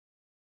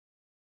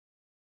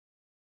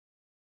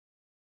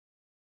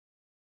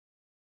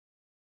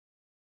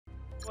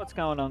What's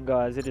going on,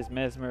 guys? It is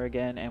Mesmer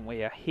again, and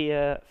we are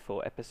here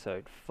for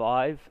episode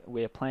 5.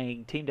 We're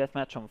playing Team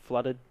Deathmatch on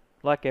Flooded,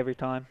 like every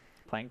time,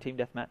 playing Team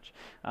Deathmatch.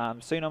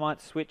 Soon I might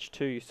switch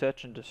to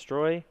Search and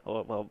Destroy,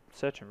 or, well,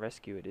 Search and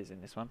Rescue it is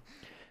in this one.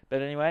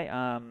 But anyway,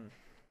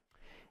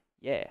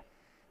 yeah.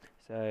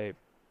 So,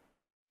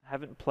 I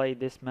haven't played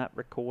this map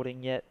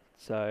recording yet,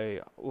 so,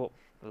 well,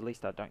 at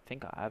least I don't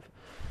think I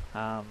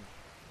have.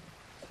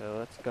 So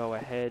let's go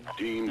ahead.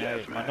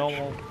 My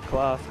normal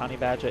class, Honey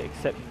Badger,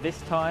 except this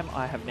time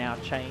I have now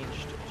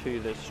changed to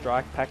the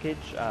Strike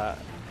package.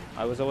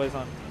 I was always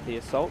on the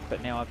Assault,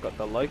 but now I've got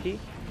the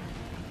Loki.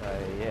 So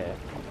yeah.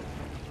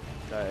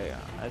 So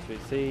as we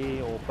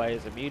see, all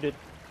players are muted.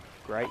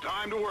 Great.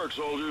 Time to work,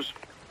 soldiers.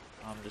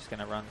 I'm just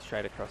going to run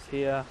straight across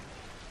here.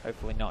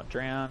 Hopefully not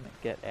drown.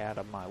 Get out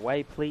of my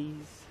way,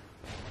 please.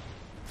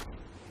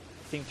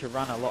 Seem to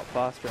run a lot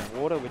faster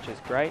in water, which is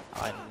great.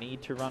 I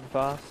need to run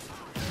fast.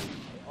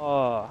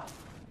 Oh,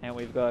 and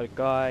we've got a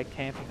guy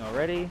camping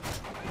already.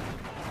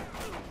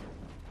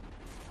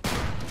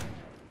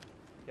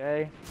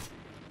 Okay.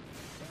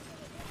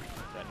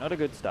 So not a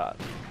good start.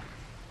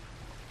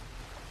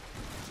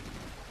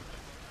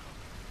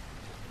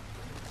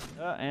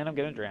 And I'm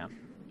gonna drown.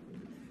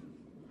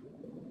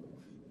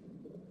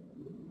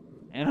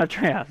 And I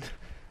drowned.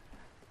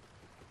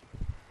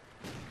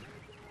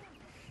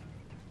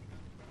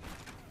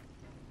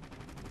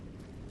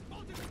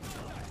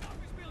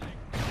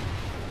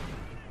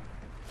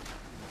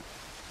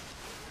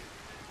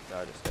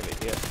 So just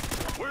over here.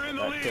 We're in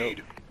the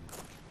lead.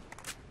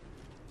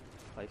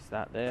 Place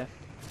that there.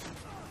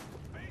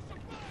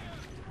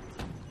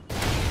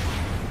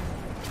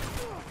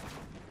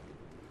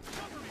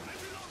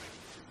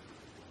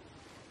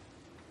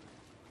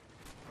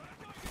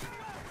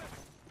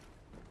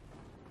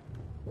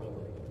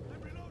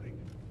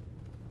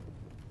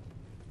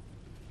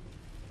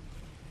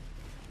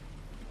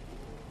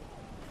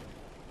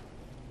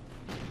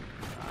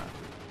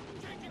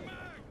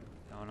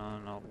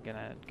 I'm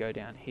gonna go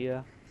down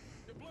here.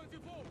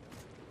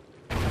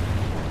 Okay,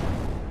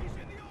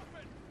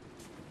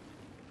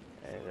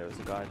 there was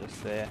a guy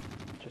just there,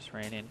 just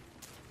ran in.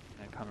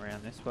 Gonna come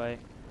around this way,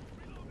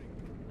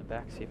 in the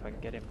back, see if I can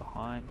get him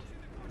behind.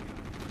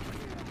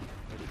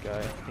 Where'd he go?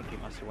 I think he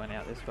must have went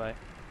out this way.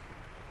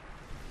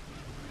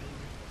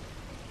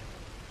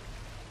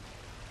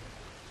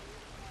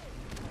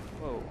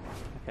 Whoa,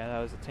 okay, that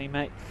was a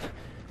teammate.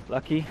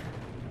 Lucky.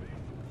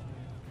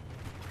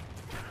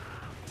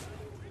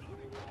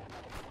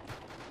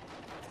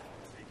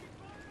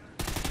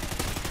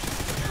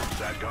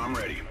 SATCOM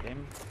ready.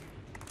 Him.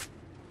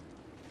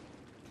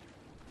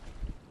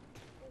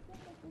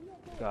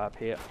 Go up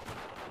here.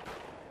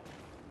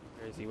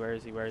 Where is he? Where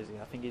is he? Where is he?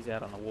 I think he's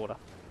out on the water.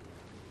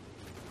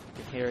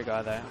 I can hear a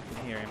guy there. I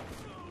can hear him.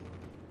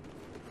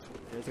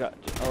 There's a guy.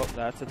 Oh,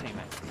 that's a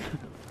teammate.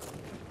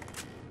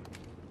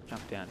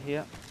 Jump down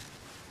here.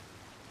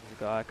 There's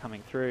a guy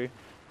coming through.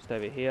 Just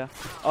over here.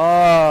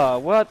 Oh,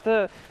 what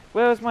the?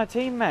 Where was my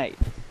teammate?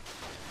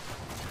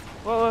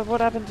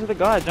 What happened to the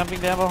guy jumping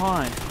down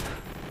behind?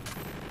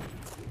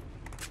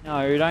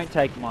 No, don't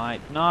take my...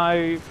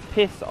 No,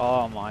 piss.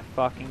 Oh my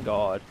fucking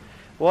god.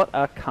 What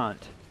a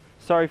cunt.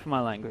 Sorry for my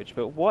language,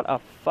 but what a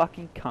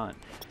fucking cunt.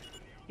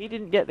 He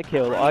didn't get the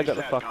kill, I got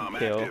the fucking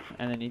kill,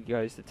 and then he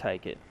goes to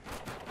take it.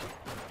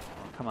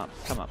 Oh, come up,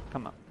 come up,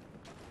 come up.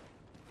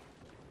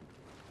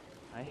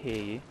 I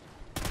hear you.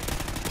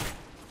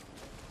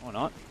 Or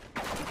not.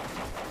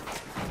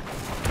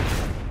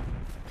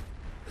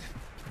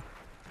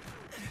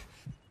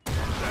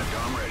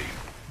 SATCOM ready.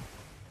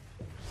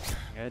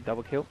 Okay,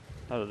 double kill.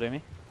 That'll do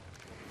me.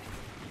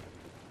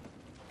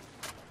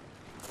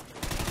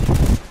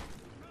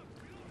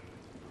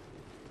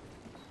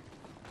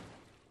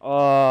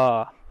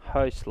 Oh,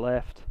 host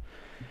left.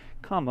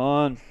 Come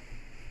on.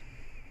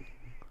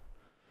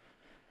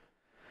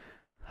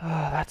 Oh,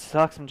 that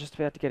sucks. I'm just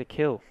about to get a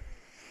kill.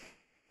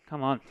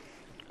 Come on.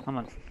 Come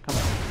on. Come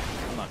on.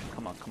 Come on.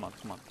 Come on. Come on.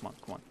 Come on. Come on.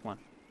 Come on. Come on.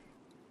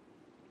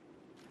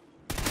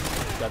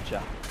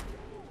 Gotcha.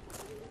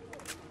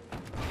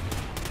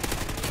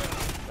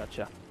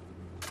 Gotcha.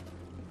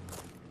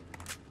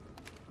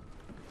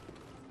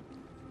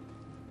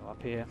 Go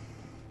up here.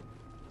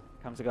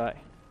 Comes a guy.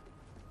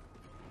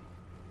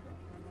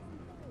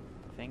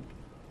 I think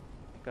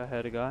I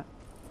heard a guy.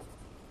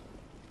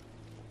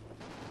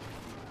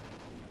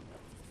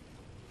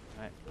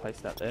 Right, place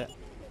that there.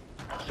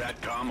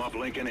 SATCOM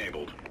uplink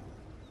enabled.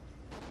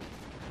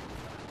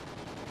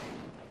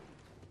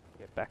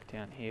 Get back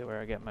down here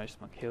where I get most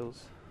of my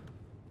kills.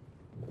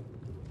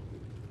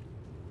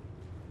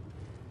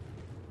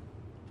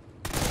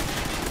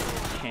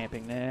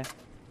 Camping there.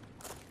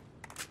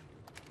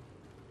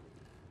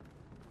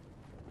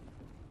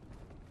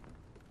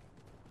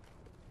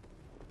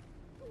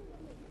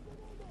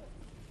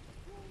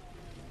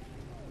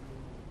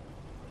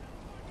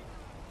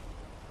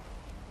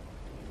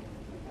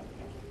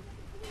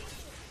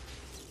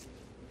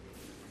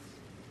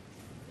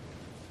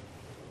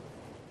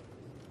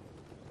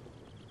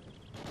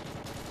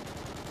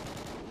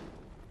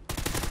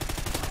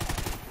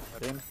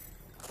 Got him.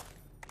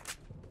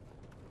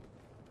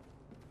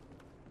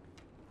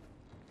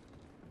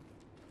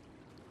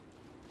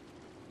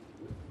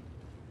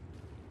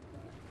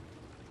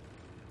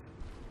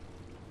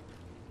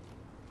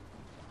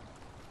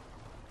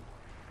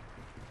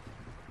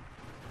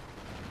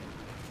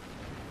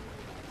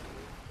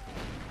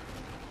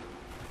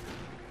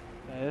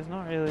 there's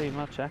not really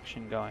much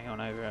action going on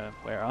over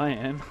where I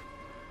am.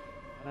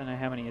 I don't know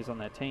how many is on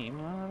their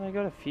team. Well, they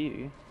got a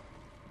few.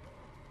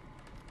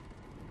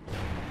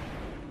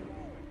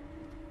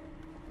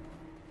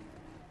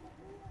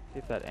 See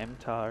if that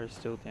MTAR is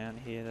still down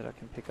here that I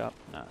can pick up.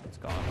 No, it's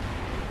gone.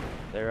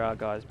 There are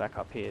guys back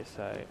up here,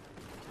 so... Here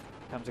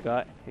comes a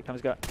guy. Here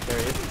comes a guy. There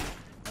he is.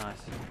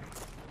 Nice.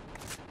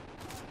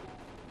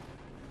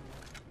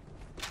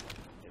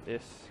 Get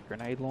this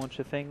grenade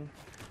launcher thing.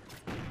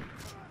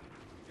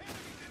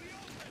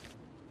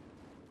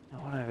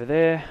 One over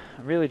there.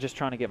 I'm really just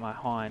trying to get my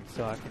hind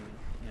so I can,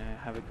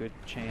 have a good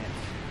chance.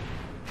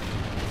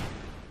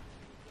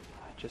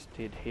 I just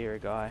did hear a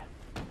guy.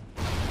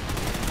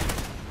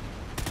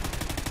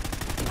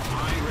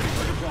 Hind ready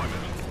for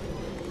deployment.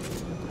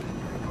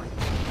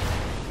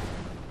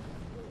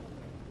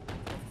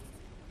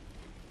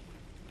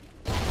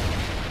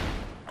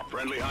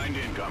 Friendly Hind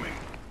incoming.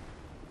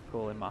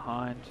 Call in my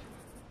hind.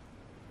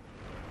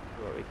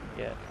 See what we can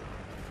get.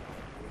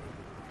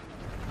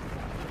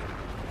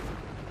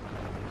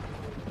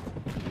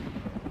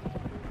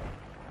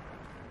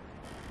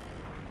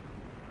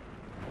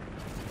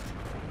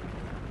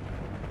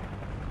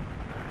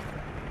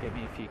 Get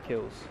me a few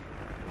kills.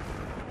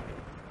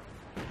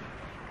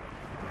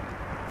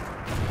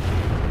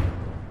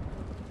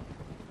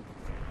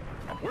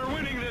 We're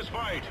winning this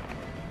fight.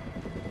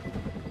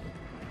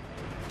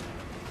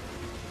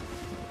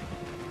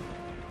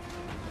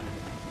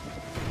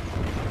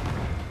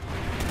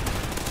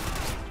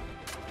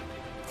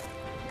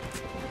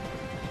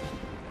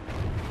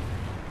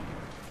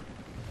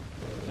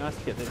 Nice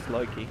to get this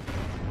Loki.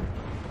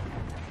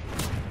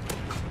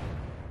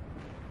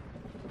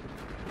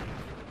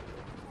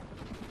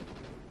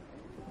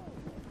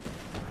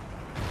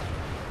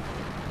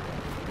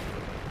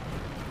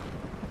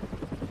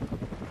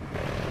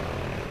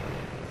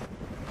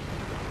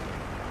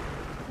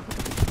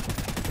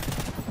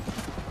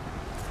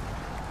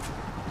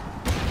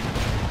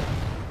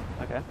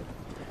 Okay.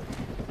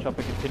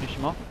 Chopper can finish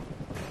him off.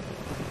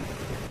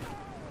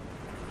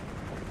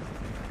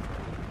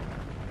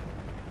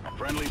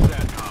 Friendly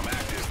SATCOM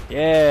active.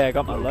 Yeah, I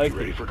got my Loki Loki.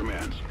 ready for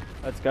commands.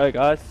 Let's go,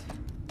 guys.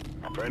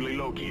 Friendly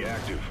Loki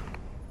active.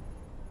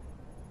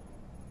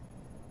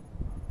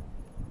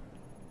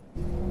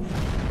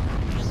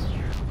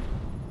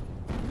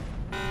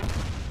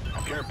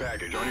 Care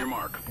package on your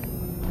mark.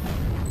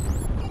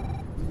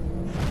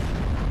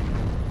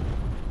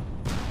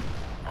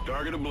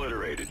 Target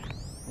obliterated.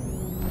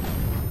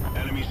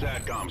 Enemy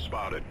SATCOM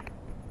spotted.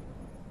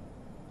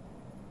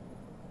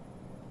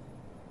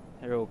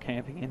 They're all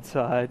camping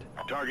inside.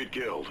 Target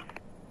killed.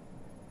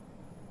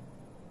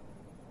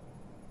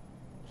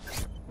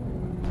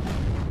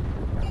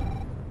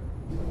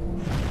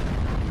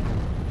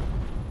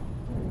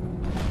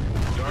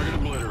 Target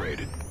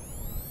obliterated.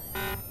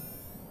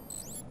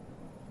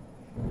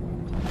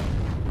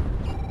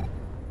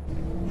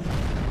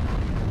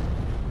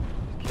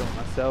 Kill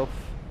myself.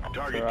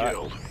 Target Alright.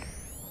 killed.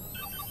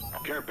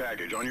 Care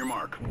package on your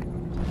mark.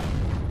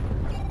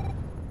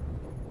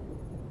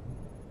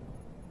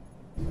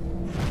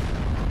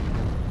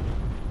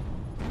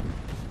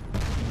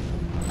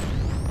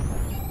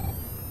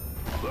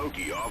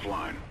 Loki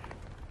offline.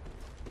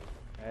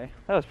 Okay,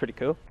 that was pretty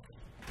cool.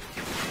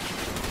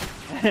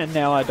 And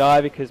now I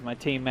die because my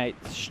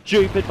teammate's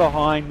stupid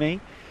behind me,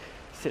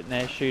 sitting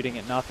there shooting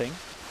at nothing.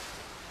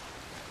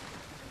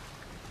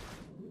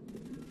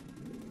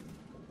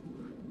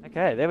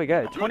 Okay, there we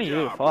go. 20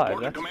 to 5.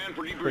 That's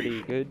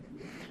pretty good.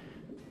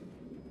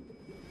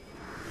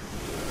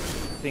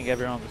 I think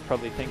everyone was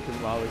probably thinking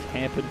I was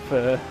camping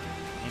for,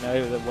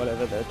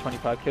 whatever the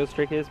 25 kill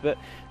streak is. But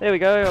there we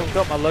go. I've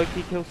got my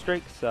Loki kill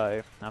streak.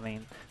 So, I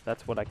mean,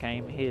 that's what I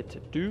came here to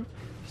do,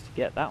 just to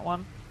get that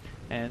one.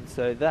 And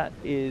so that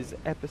is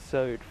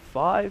episode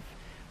 5.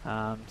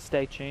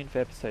 Stay tuned for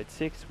episode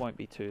 6. Won't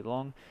be too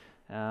long.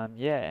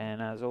 Yeah,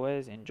 and as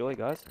always, enjoy,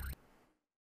 guys.